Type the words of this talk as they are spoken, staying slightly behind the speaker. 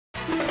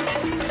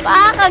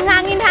Pak, ang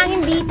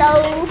hangin-hangin dito.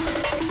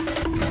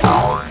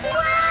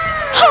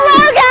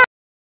 Hello, guys!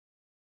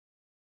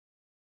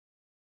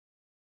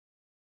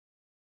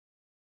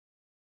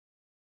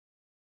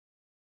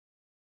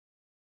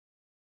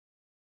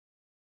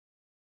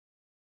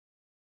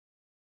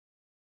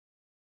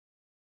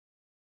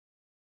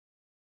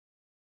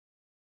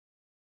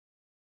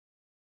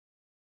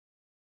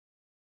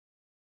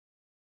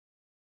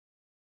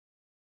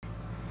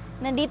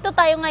 Nandito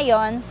tayo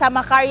ngayon sa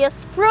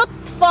Macarius Fruit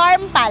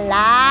Farm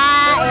pala.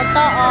 Ito,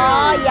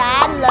 oh,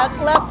 yan.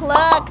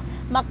 Look.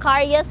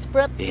 Macarius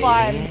Fruit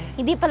Farm.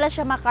 Hindi pala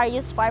siya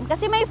Macarius Farm.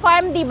 Kasi may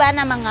farm, di ba,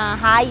 na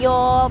mga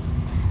hayop,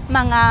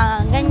 mga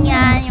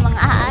ganyan, yung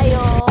mga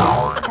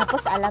hayop.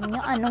 Tapos, alam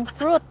nyo anong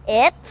fruit?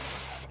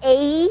 It's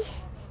a...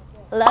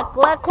 Look.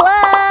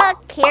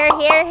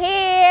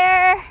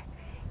 Here.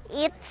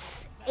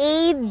 It's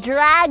a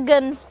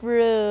dragon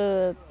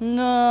fruit.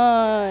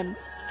 Nun.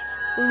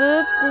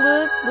 Look.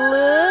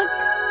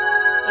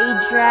 A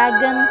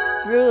dragon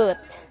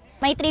fruit.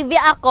 May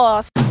trivia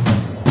ako.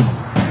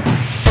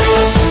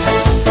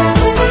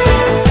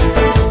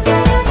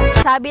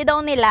 Sabi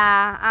daw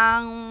nila,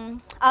 ang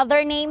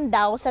other name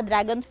daw sa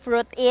dragon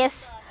fruit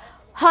is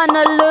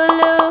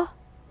Honolulu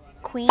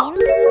Queen.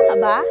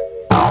 Aba?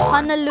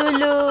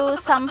 Honolulu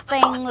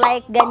something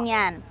like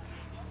ganyan.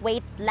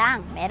 Wait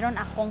lang, meron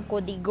akong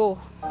kodigo.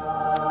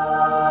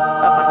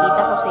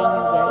 Papakita ko sa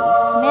inyo,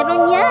 guys.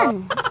 Meron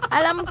yan.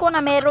 Alam ko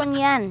na meron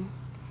yan.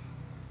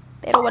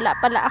 Pero wala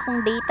pala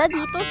akong data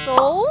dito.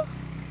 So,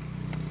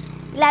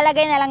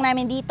 ilalagay na lang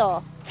namin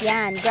dito.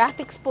 Yan.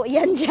 Graphics po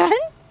yan dyan.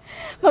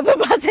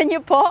 Mababasa nyo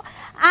po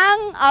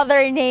ang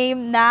other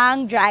name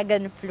ng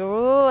dragon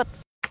fruit.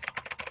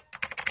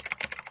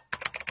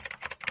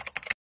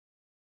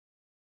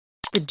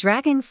 The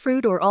dragon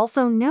fruit, or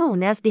also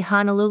known as the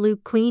Honolulu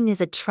Queen, is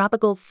a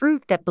tropical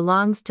fruit that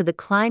belongs to the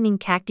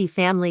climbing cacti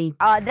family.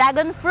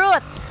 Dragon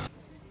fruit!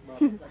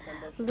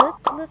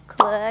 Look.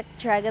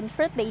 Dragon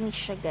fruit din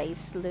siya,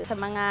 guys. Look. Sa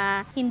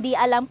mga hindi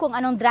alam kung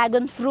anong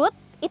dragon fruit,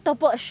 ito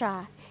po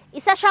siya.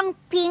 Isa siyang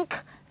pink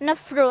na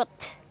fruit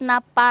na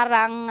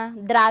parang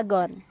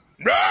dragon.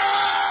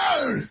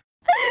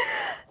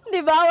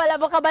 Diba?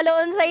 Wala mo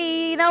kabaloon sa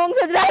inawang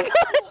sa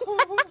dragon.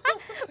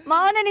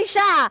 Mauna ni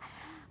siya.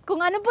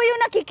 Kung ano po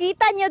yung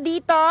nakikita nyo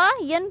dito,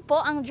 yan po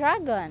ang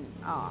dragon.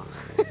 Oh.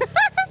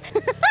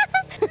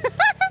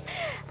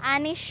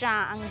 Ani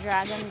siya ang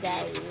dragon,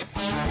 guys.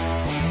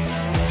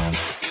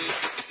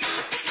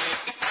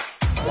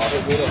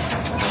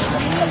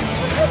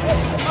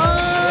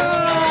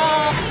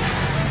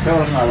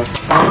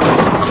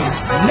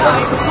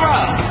 Nice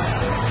grab!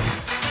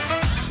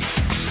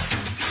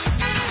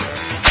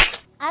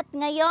 At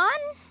ngayon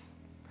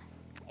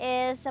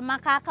is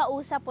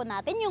makakausap po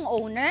natin yung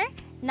owner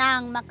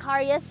ng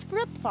Macarius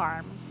Fruit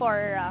Farm for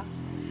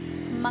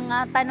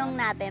mga tanong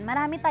natin.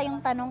 Marami tayong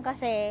tanong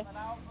kasi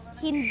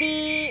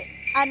hindi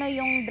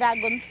yung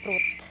dragon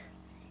fruit.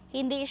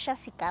 Hindi siya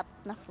sikat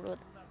na fruit.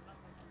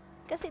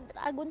 Kasi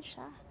dragon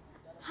siya.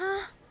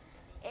 Ha?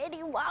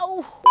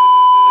 Wow!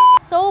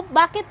 So,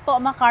 bakit po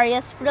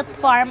Macarius Fruit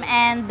Farm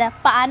and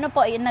paano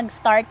po yung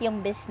nag-start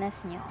yung business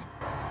nyo?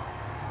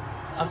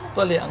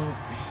 Actually, ang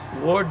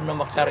word na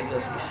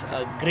Macarius is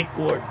a Greek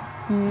word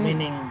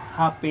meaning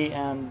happy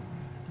and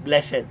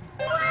blessed.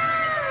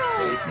 So,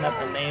 it's not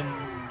a name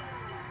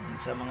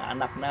sa mga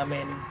anak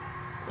namin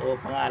o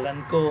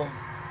pangalan ko.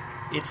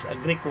 It's a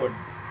Greek word.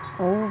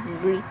 Oh,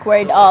 Greek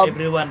word so, of...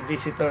 everyone,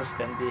 visitors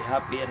can be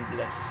happy and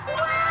blessed.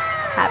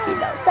 Happy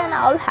daw.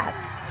 Sana all happy.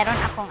 Meron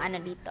akong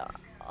dito.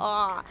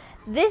 Oh,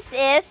 this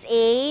is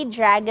a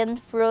dragon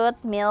fruit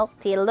milk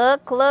tea.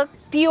 Look.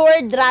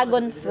 Pure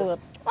dragon fruit.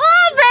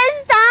 Oh,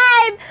 first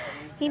time!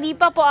 Hindi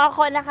pa po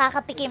ako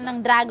nakakatikim ng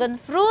dragon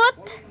fruit.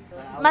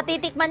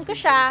 Matitikman ko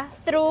siya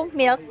through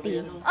milk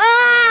tea.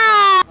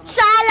 Ah!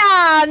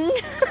 Shalan!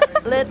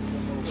 Let's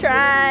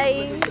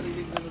try.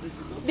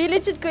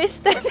 Diligid ko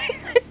istan.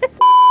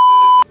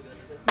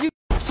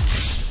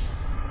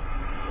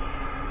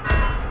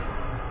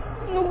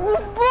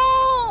 Nugubo!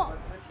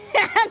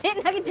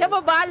 Nagit siya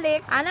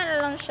babalik.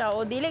 Na lang siya.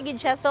 O, diligid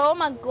siya. So,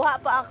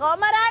 magkuha pa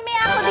ako. Marami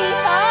ako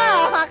dito.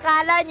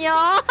 Akala nyo?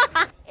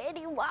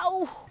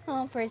 Wow!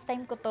 Oh, first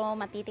time ko to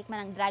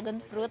matitikman ng dragon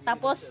fruit.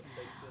 Tapos,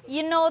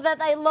 you know that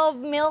I love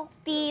milk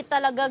tea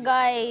talaga,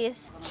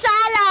 guys.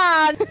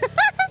 Shalan!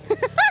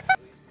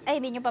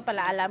 Ay, hindi nyo pa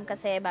pala alam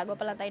kasi bago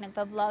pa lang tayo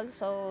nagpa-vlog.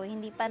 So,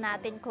 hindi pa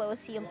natin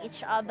close yung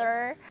each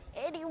other.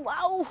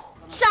 Wow!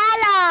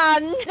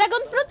 Shalan!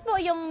 Dragon fruit po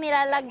yung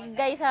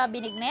nilalagay sa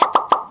binignet?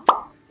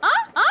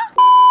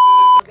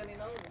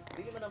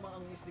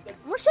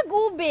 Mo siya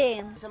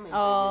gubin.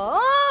 Oh,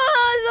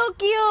 so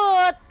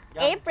cute!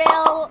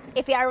 April,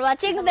 if you are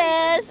watching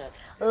this,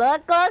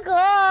 look.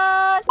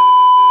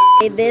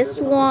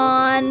 This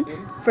one,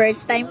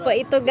 first time po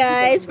ito,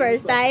 guys.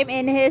 First time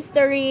in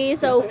history.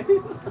 So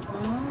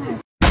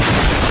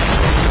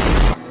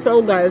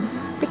good.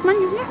 Tikman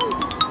nyo na.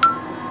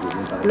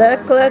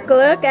 Look,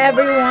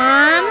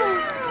 everyone.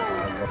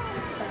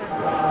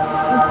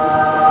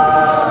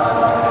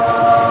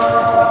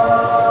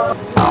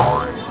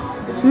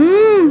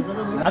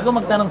 Ako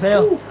magtanong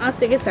sa'yo.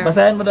 Sige, sir.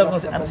 Basahin mo daw kung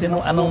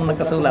anong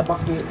nagkasulat.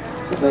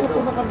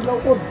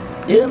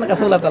 Yan ang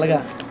nakasulat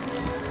talaga.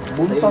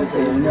 Buntang ko,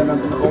 yan ang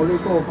pinakauli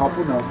ko,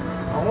 hapon na.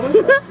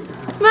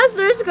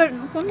 Master skirt.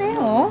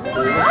 Kuneho.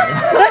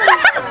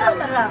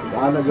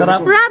 Sarap.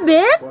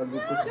 Rabbit?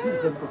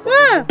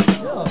 Ah!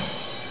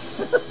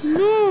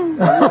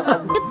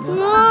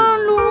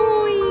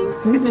 Maloy.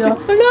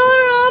 Hello,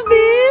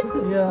 rabbit.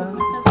 Yeah.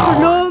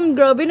 Hello,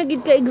 grabe,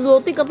 naging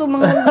ka-exotic atong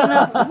mga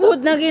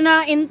food na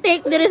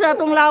gina-intake diri sa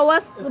atong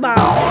lawas. Ba?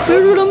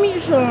 Pero lami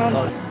siya.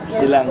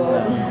 Silang.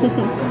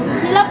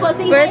 Sila po,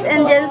 si First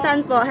and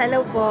Jensen po,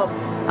 hello po.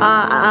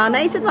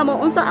 Naisip mo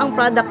unsa ang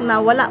product na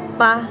wala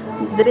pa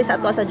diri sa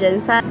ato sa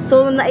Jensen.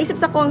 So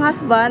naisip sa kong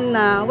husband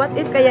na what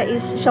if kaya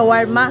is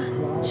shawarma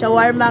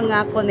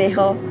nga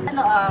koneho.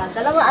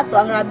 Dalawa ato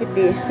ang rabbit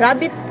eh.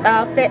 Rabbit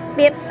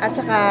pit at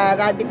saka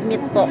rabbit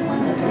meat po.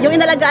 Yung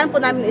inalagaan po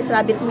namin is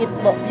rabbit meat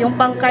po. Yung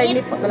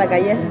pang-carne po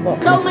talaga, yes po.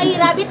 So, may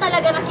rabbit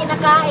talaga na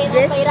kinakain at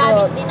Yes may po.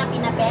 rabbit din na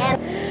pinapet.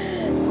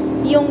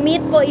 Yung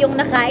meat po yung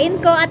nakain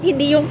ko at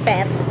hindi yung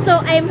pet.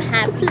 So, I'm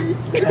happy.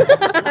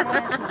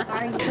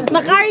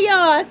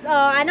 Macarius.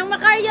 Oh, anong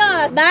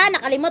Macarius? Ba,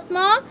 nakalimot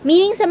mo?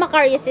 Meaning sa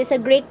Macarius is a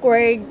Greek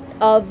word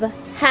of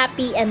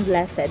happy and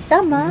blessed.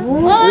 Tama?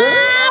 Wow!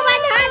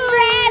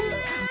 100!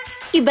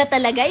 Iba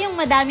talaga yung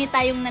madami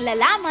tayong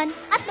nalalaman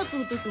at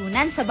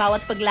natututunan sa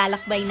bawat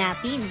paglalakbay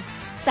natin.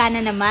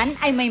 Sana naman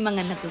ay may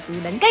mga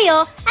natutunan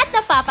kayo at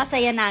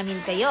napapasaya namin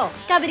kayo.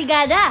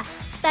 Kabrigada,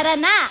 tara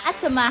na at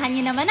samahan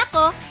niyo naman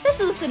ako sa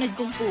susunod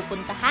kong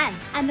pupuntahan.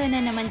 Ano na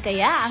naman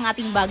kaya ang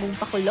ating bagong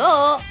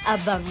pakulo?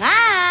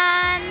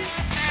 Abangan!